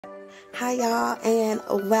Hi y'all, and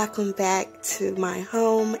welcome back to my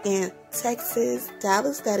home in Texas,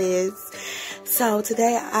 Dallas that is. So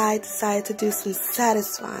today I decided to do some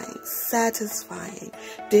satisfying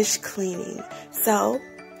dish cleaning. So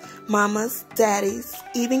mamas, daddies,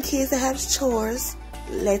 even kids that have chores,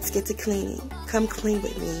 let's get to cleaning. Come clean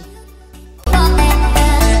with me.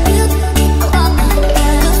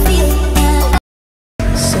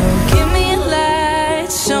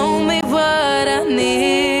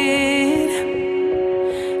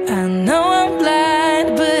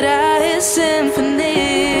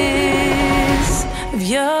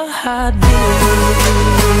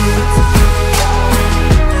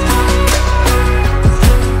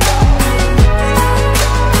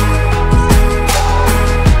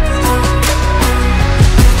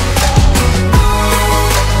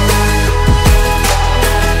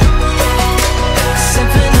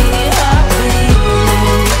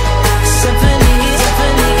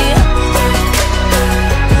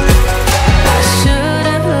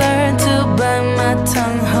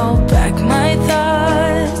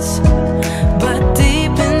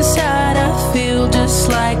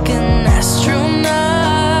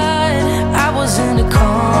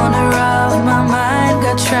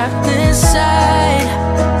 Trapped inside,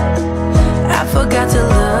 I forgot to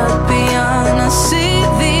look beyond. I see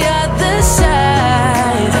the other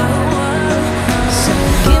side. So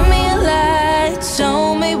give me a light,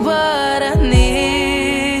 show me what I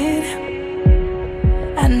need.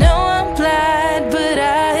 I know I'm blind, but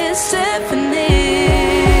I hear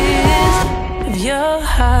symphonies of your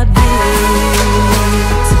heartbeat.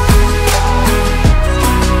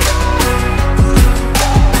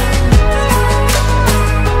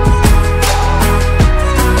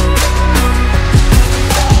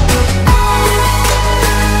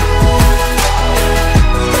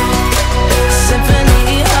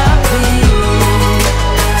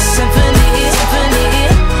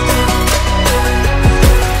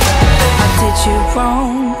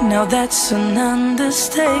 Now that's an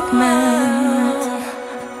understatement.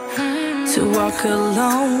 To walk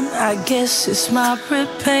alone, I guess it's my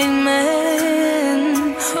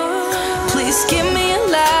repayment. Please give me a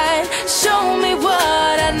light, show me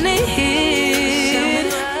what I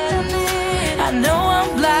need. I know I'm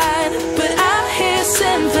blind, but I hear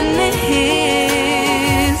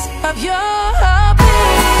symphonies of your heartbeat.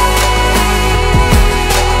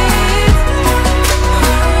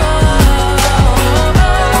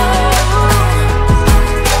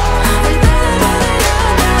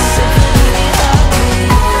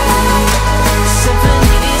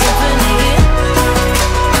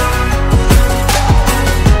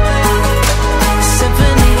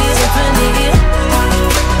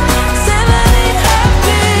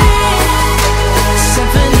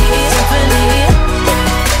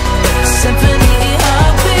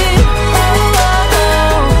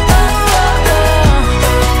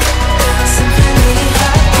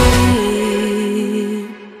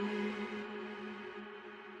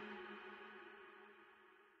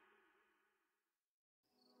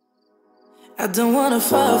 I don't wanna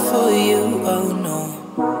fall for you, oh no,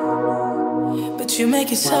 but you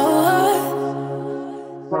make it so hard.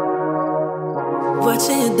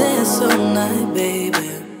 Watching you dance all night, baby,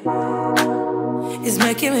 it's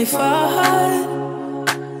making me fall hard.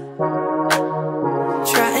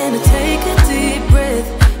 Trying to take a deep breath,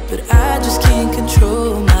 but I just can't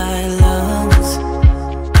control my lungs.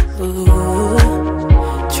 Ooh.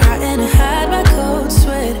 Trying to hide my cold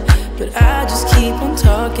sweat, but I just keep on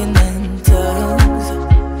talking in tongues.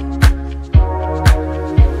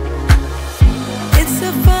 It's a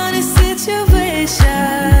funny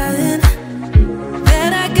situation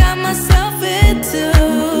that I got myself into.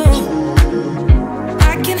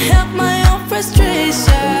 I can't help my own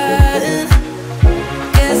frustration,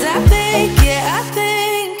 'cause I think, yeah,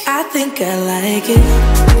 I think I like it.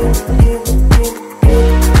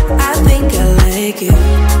 I think I like it.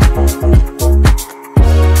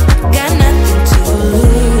 Got nothing to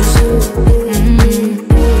lose,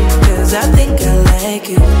 'cause I think I like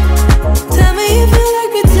you. Tell me if you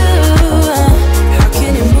like me too. How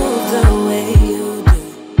can you move the way you do?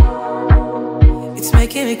 It's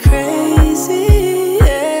making me crazy,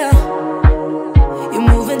 yeah. You're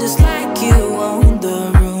moving just like you own the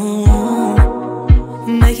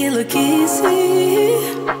room. Make it look easy.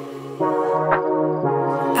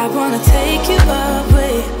 I wanna take you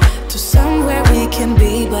away to somewhere we can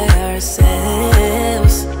be by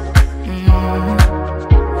ourselves.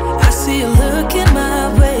 I see you looking my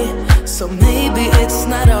way, so maybe it's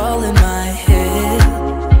not all in my head.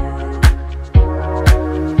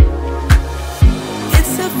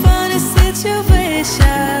 It's a funny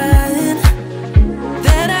situation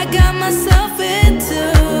that I got myself into.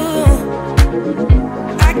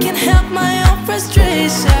 I can't help my own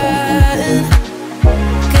frustration.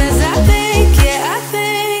 Cause I think, yeah,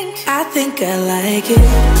 I think I like it.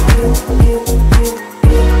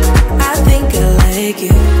 I think I like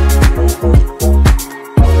it.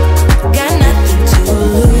 Got nothing to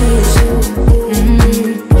lose.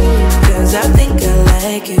 Cause I think I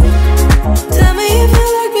like it. Tell me if you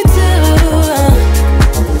like me too.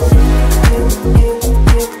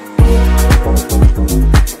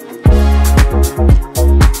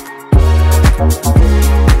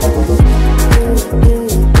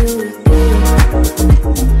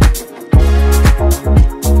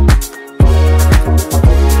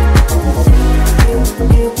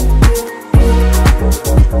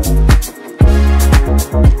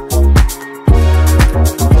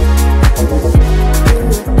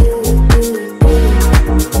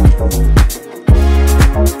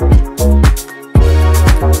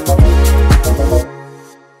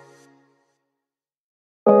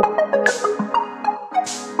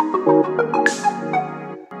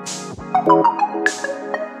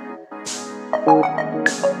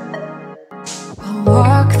 I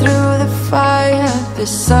walk through the fire, the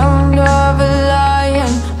sound of a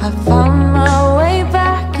lion. I found my way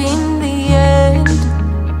back in the end.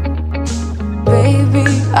 Baby,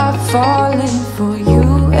 I've fallen for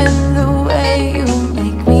you and the way you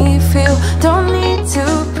make me feel. Don't need to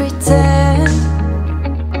pretend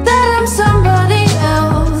that I'm somebody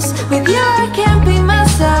else. With you I can't be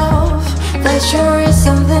myself. That sure is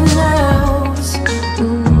something else.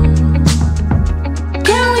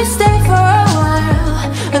 Can we stay for a while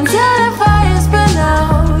until the fire's been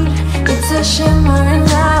out? It's a shimmering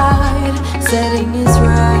night, setting is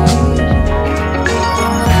right.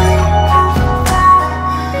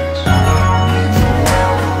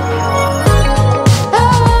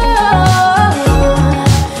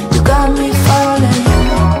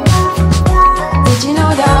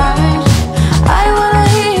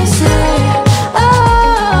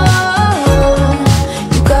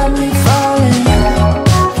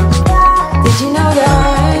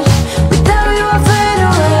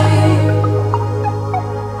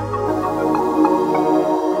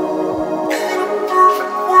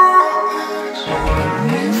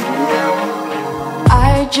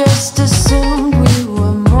 Just assumed we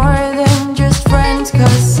were more than just friends,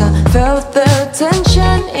 'cause I felt the